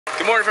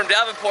Good morning from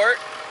Davenport.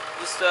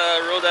 Just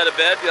rolled out of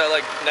bed, got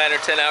like 9 or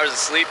 10 hours of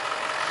sleep.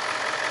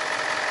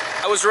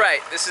 I was right,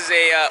 this is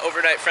a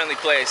overnight friendly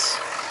place.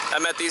 I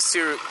met these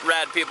two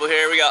rad people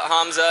here. We got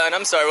Hamza, and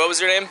I'm sorry, what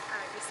was your name?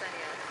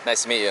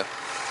 Nice to meet you.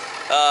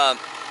 There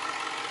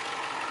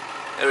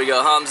we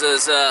go,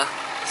 Hamza's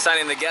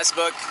signing the guest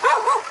book.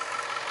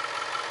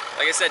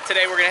 Like I said,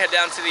 today we're gonna head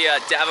down to the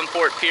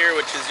Davenport Pier,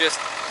 which is just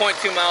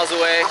 0.2 miles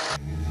away.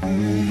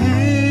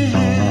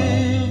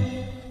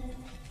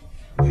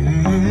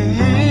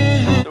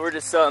 So we're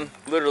just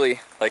literally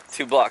like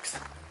 2 blocks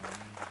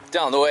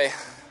down the way.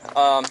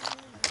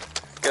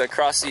 Gotta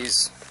cross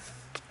these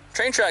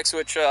train tracks,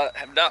 which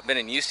have not been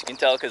in use, you can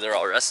tell because they're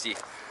all rusty.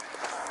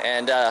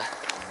 And the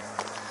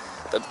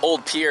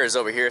old pier is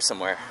over here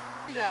somewhere.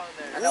 Down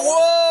there.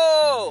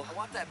 Whoa! I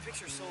want that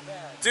picture so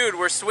bad. Dude,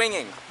 we're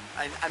swinging.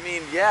 I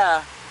mean,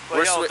 yeah,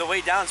 but the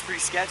way down's pretty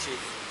sketchy.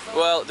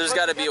 Well, there's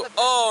got to be.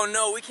 Oh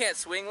no, we can't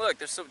swing. Look,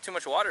 there's too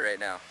much water right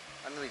now.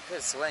 I mean, we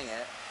could swing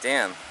it.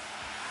 Damn.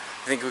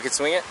 You think we could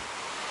swing it?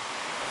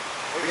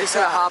 We're just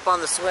gonna hop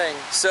on the swing.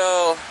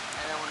 So.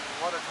 And then when the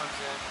water comes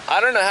in.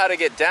 I don't know how to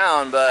get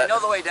down, but. I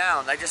know the way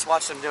down. I just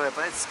watched them do it,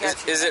 but it's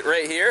sketchy. Is it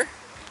right here?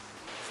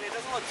 See, it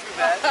doesn't look too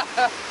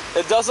bad.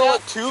 It doesn't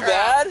look too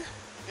bad?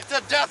 It's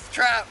a death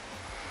trap.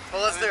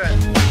 Well, let's do it.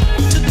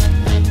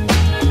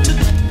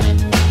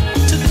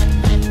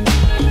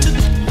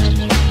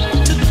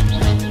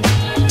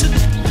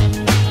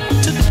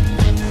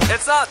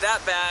 It's not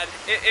that bad.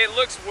 It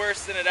looks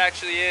worse than it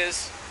actually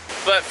is.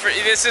 But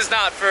this is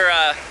not for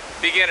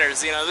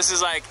beginners, you know. This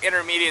is like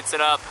intermediates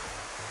and up.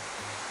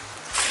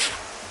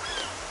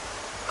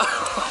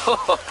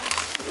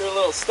 You're a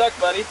little stuck,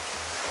 buddy.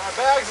 My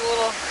bag's a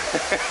little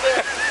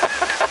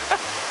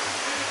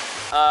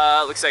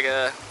looks like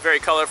a very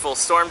colorful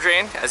storm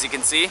drain, as you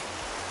can see.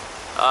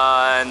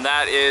 And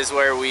that is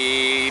where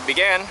we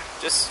began,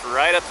 just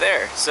right up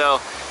there. So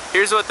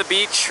here's what the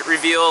beach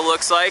reveal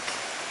looks like.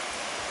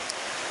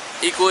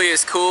 Equally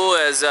as cool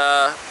as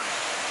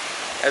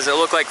it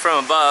looked like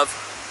from above.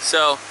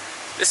 So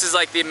this is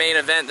like the main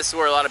event. This is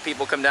where a lot of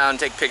people come down and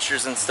take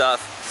pictures and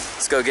stuff.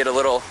 Let's go get a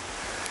little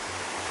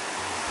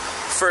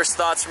first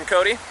thoughts from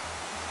Cody.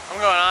 I'm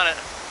going on it.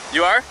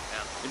 You are?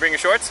 Yeah. You bring your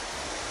shorts?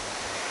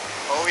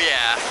 Oh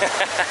yeah.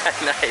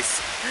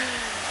 Nice.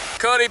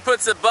 Cody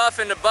puts a buff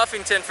into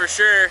Buffington for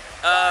sure.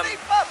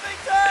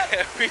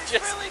 Buffington! we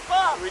really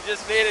buff. We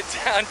just made it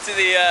down to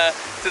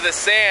the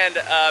sand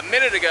a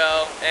minute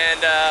ago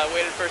and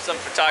waited for some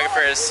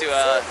photographers to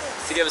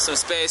give us some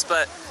space.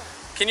 But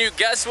can you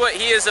guess what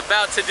he is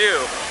about to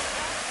do?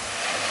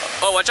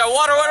 Oh, watch out!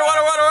 Water! Water!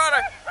 Water! Water!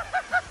 Water!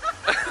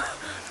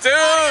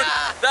 Dude,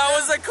 that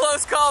was a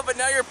close call. But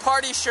now your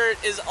party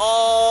shirt is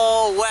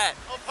all wet.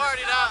 All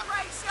partied up.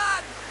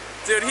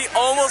 Dude, he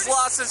almost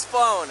lost his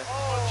phone.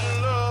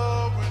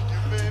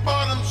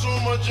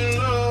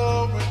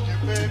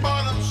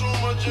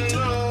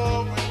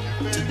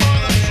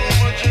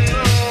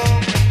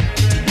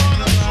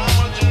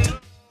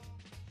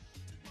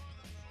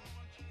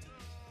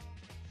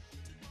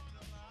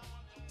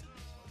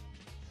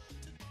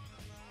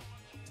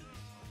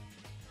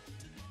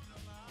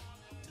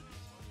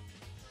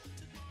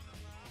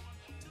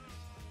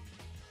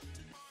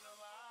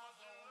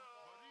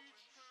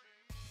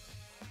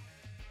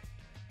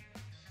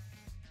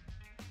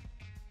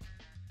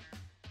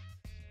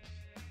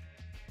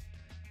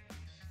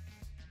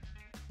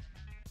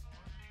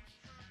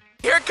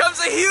 Here comes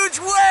a huge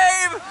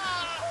wave!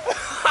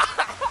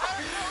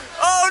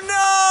 Oh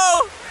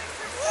no!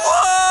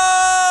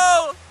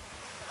 Whoa!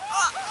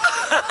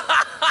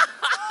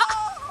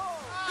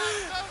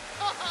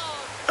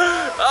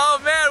 Oh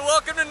man,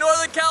 welcome to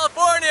Northern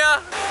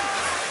California!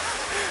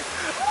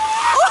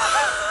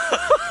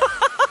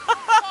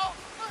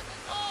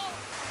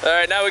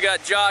 Alright, now we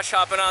got Josh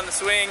hopping on the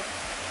swing.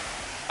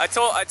 I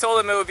told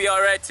him it would be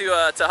alright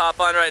to hop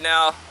on right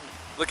now,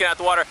 looking at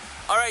the water.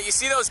 Alright, you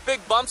see those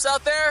big bumps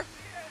out there?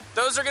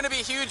 Those are gonna be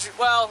huge,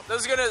 well,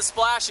 those are gonna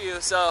splash you,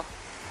 so. Alright,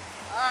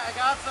 I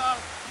got some.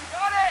 You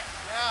got it?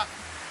 Yeah.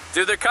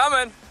 Dude, they're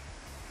coming. Do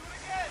it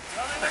again.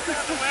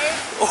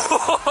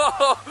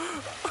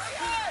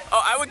 Oh,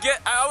 I would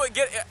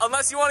get,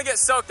 unless you want to get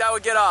soaked, I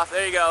would get off.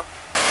 There you go.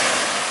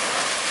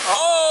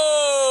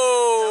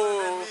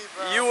 Oh!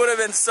 You would have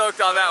been soaked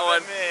on that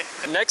one.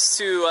 Next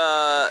to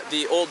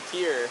the old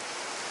pier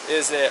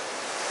is an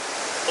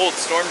old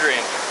storm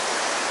drain.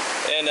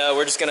 And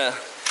we're just gonna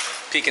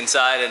peek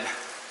inside and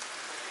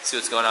see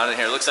what's going on in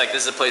here. Looks like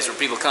this is a place where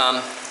people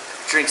come,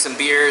 drink some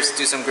beers,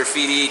 do some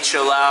graffiti,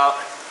 chill out,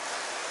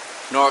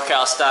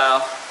 NorCal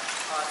style.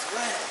 Oh, it's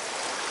wet.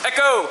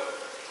 Echo!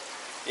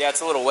 Yeah,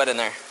 it's a little wet in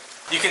there.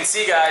 You can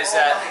see, guys,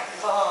 that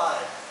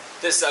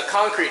this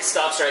concrete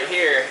stops right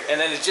here, and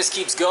then it just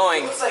keeps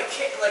going. It looks like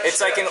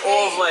it's like an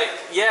old,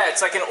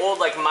 it's like an old,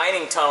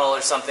 mining tunnel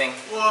or something.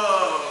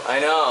 Whoa. I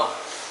know.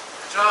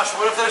 Josh,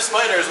 what if there's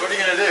spiders? What are you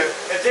gonna do?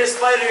 If there's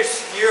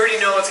spiders, you already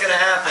know what's gonna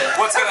happen.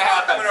 What's gonna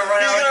happen? He's gonna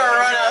run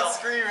out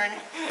screaming.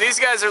 These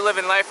guys are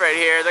living life right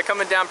here. They're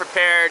coming down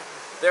prepared.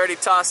 They already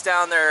tossed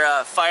down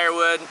their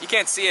firewood. You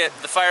can't see it.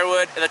 The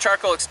firewood, the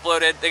charcoal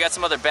exploded. They got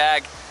some other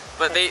bag,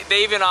 but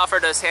they even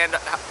offered us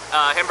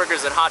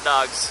hamburgers and hot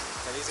dogs.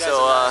 Yeah, these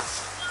guys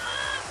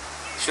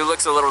so she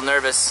looks a little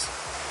nervous.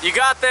 You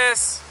got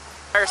this.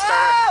 Fire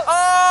starter.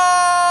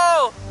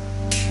 Oh!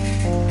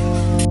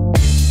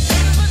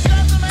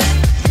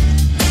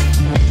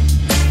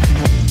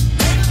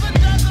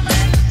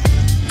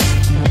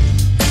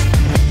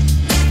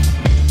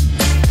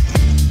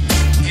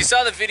 You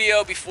saw the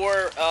video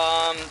before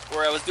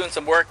where I was doing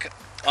some work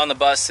on the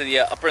bus to the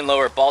upper and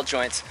lower ball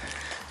joints.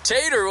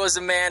 Tater was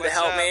the man to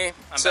help me.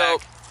 So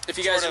if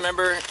you guys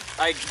remember,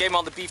 I gave him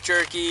all the beef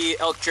jerky,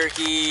 elk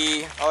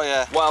jerky,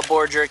 wild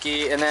boar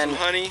jerky, and then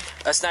honey.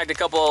 I snagged a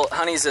couple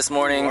honeys this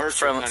morning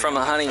from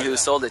a honey who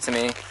sold it to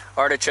me,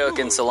 artichoke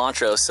and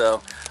cilantro.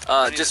 So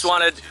just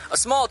wanted a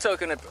small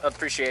token of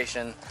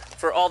appreciation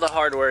for all the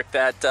hard work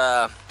that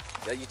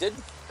you did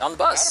on the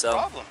bus. Not a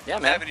problem. Yeah,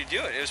 I'm man. happy to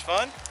do it. It was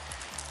fun.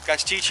 Got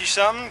to teach you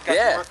something. Got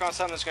to work on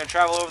something that's going to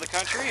travel over the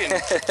country.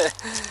 And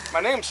my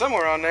name's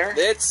somewhere on there.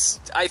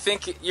 I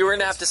think you're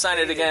going to have to sign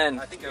it again.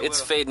 I think I it's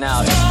will. fading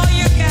out.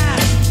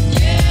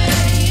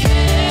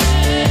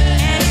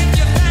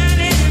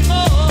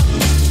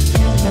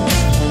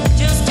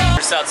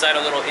 Just outside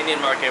a little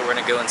Indian market, we're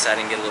going to go inside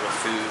and get a little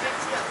food.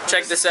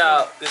 Check this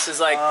out. This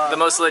is like the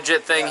most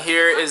legit thing.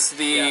 Here is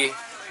the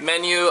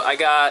menu. I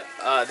got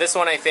this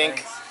one, I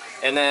think.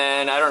 And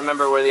then I don't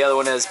remember where the other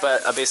one is,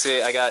 but basically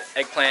I got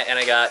eggplant and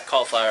I got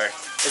cauliflower.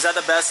 Is that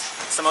the best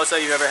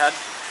samosa you've ever had?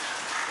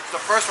 It's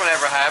the first one I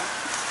ever had,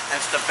 and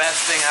it's the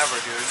best thing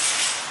ever, dude.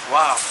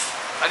 Wow.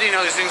 I didn't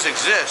know these things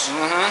exist.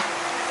 Mm-hmm.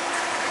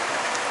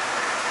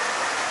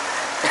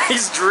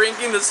 He's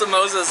drinking the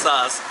samosa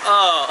sauce.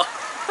 Oh,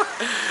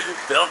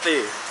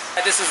 filthy.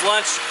 This is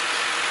lunch.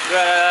 We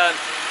got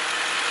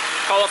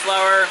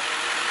cauliflower,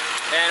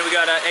 and we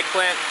got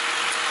eggplant.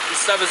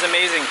 This stuff is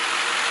amazing.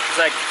 It's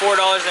like $4.50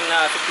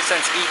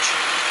 each.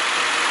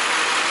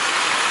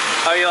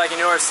 How are you liking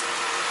yours?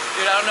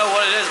 Dude, I don't know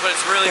what it is, but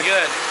it's really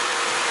good.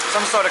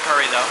 Some sort of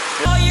curry, though.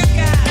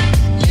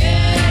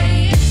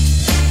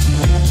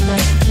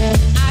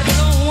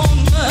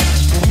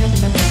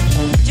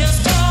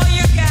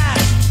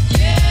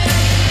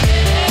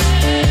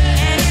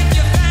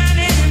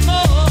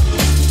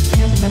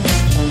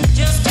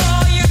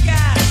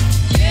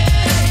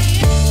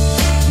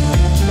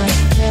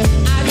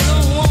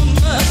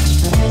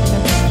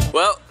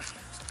 Well,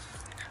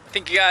 I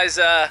think you guys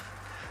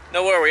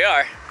know where we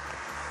are.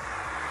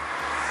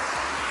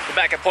 We're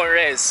back at Point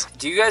Reyes.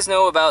 Do you guys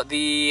know about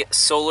the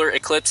solar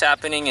eclipse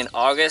happening in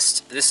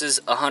August? This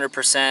is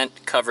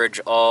 100% coverage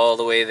all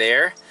the way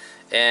there.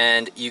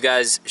 And you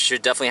guys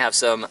should definitely have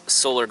some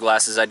solar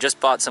glasses. I just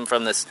bought some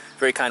from this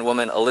very kind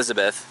woman,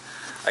 Elizabeth.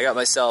 I got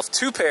myself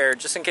 2 pair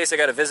just in case I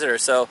got a visitor.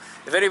 So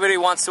if anybody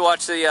wants to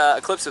watch the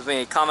eclipse with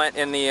me, comment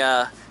in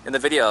the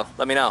video.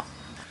 Let me know.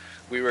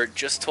 We were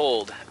just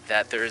told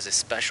that there is a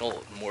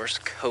special Morse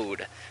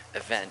code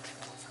event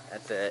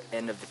at the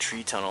end of the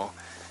tree tunnel.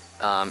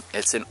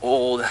 It's an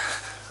old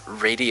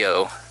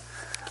radio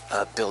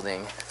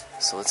building.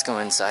 So let's go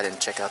inside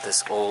and check out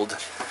this old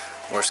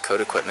Morse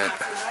code equipment.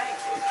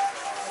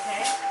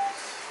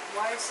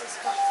 This is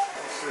the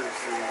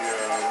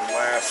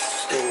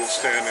last still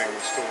standing,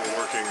 still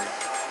working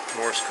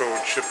Morse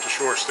code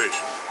ship-to-shore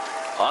station.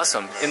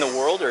 Awesome. In the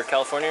world, or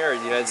California, or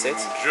the United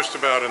States? Just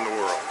about in the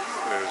world.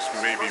 There's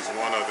maybe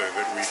one other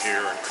that we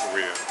hear in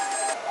Korea.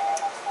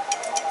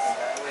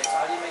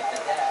 How do you make the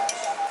dash?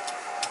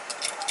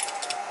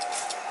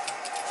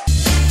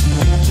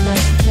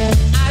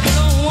 I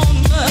don't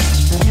want much,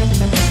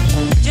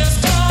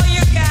 just all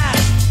you got.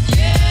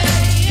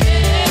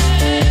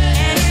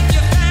 And if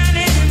you find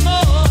any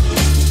more,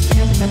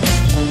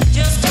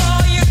 just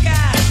all you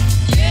got.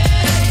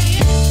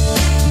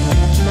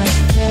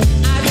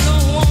 I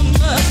don't want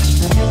much,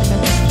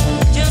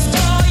 just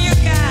all you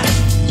got.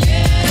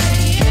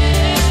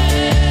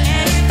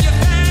 And if you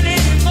find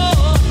any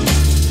more,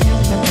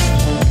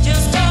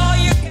 just all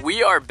you got.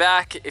 We are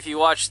back. If you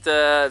watched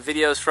the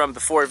videos from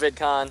before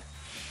VidCon,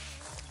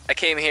 I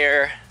came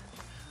here,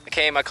 I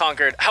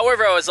conquered.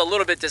 However, I was a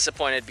little bit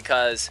disappointed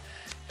because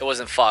it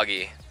wasn't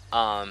foggy.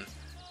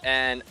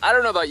 And I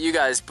don't know about you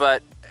guys,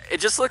 but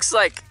it just looks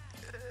like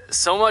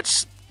so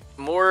much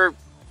more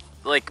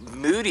like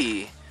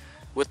moody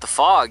with the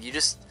fog.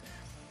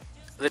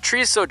 The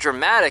tree is so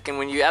dramatic, and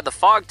when you add the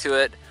fog to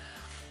it,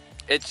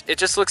 it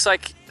just looks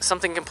like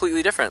something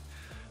completely different.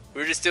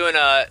 We were just doing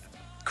a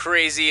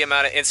crazy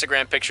amount of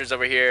Instagram pictures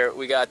over here.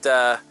 We got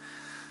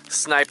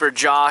Sniper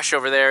Josh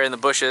over there in the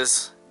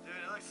bushes. Dude,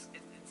 it looks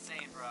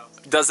insane, bro.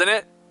 Doesn't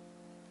it?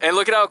 And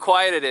look at how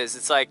quiet it is.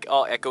 It's like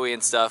all echoey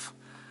and stuff.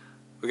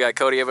 We got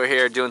Cody over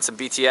here doing some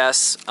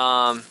BTS,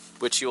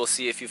 which you will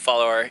see if you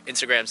follow our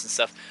Instagrams and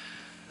stuff.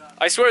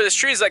 I swear this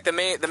tree is like the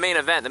main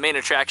event, the main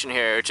attraction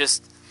here.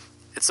 It's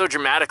so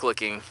dramatic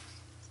looking.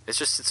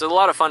 It's a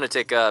lot of fun to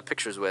take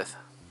pictures with.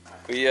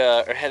 We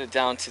are headed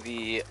down to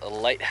the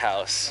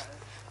lighthouse.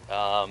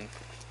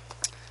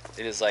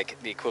 It is like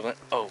the equivalent.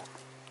 Oh,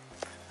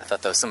 I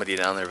thought that was somebody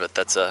down there, but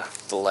that's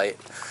the light.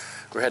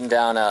 We're heading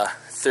down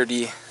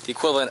 30, the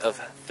equivalent of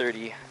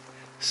 30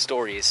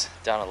 stories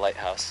down a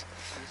lighthouse.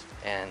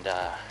 And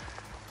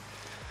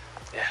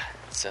yeah,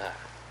 it's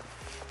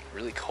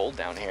really cold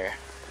down here.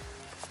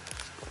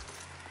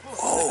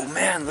 Oh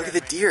man, look at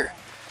the deer.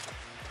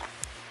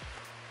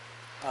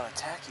 I'll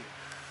attack you.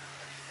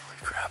 Holy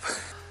crap.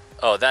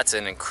 Oh, that's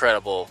an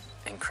incredible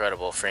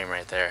frame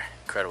right there.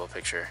 Incredible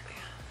picture.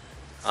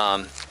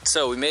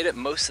 So we made it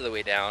most of the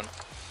way down.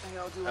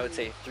 I would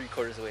say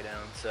 3/4 of the way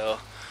down. So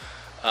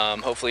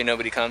hopefully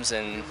nobody comes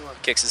and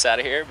kicks us out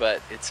of here,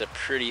 but it's a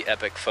pretty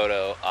epic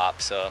photo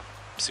op, so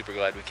I'm super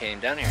glad we came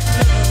down here.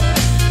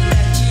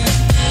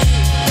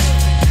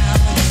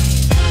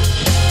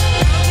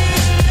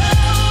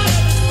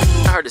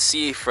 Hard to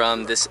see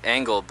from this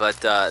angle,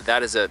 but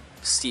that is a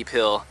steep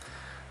hill,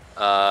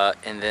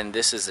 and then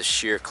this is a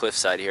sheer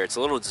cliffside here. It's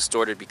a little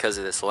distorted because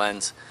of this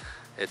lens.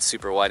 It's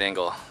super wide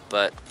angle,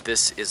 but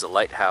this is a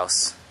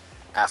lighthouse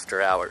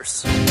after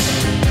hours.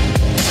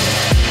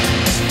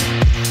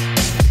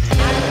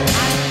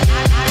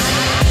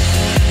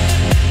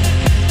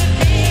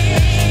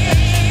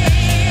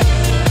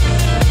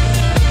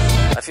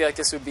 I feel like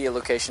this would be a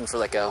location for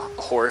like a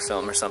horror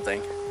film or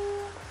something.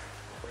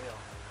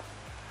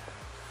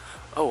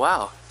 Oh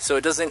wow! So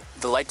it doesn't.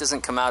 The light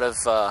doesn't come out of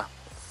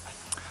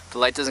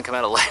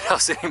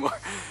lighthouse anymore.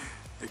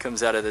 It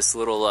comes out of this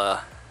little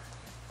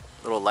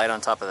light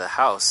on top of the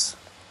house.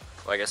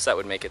 Well, I guess that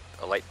would make it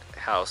a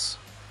lighthouse,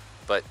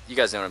 but you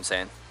guys know what I'm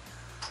saying.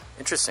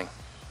 Interesting.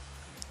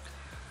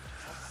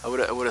 I would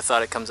have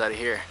thought it comes out of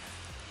here.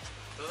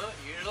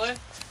 Usually?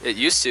 It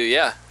used to,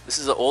 yeah. This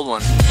is the old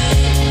one.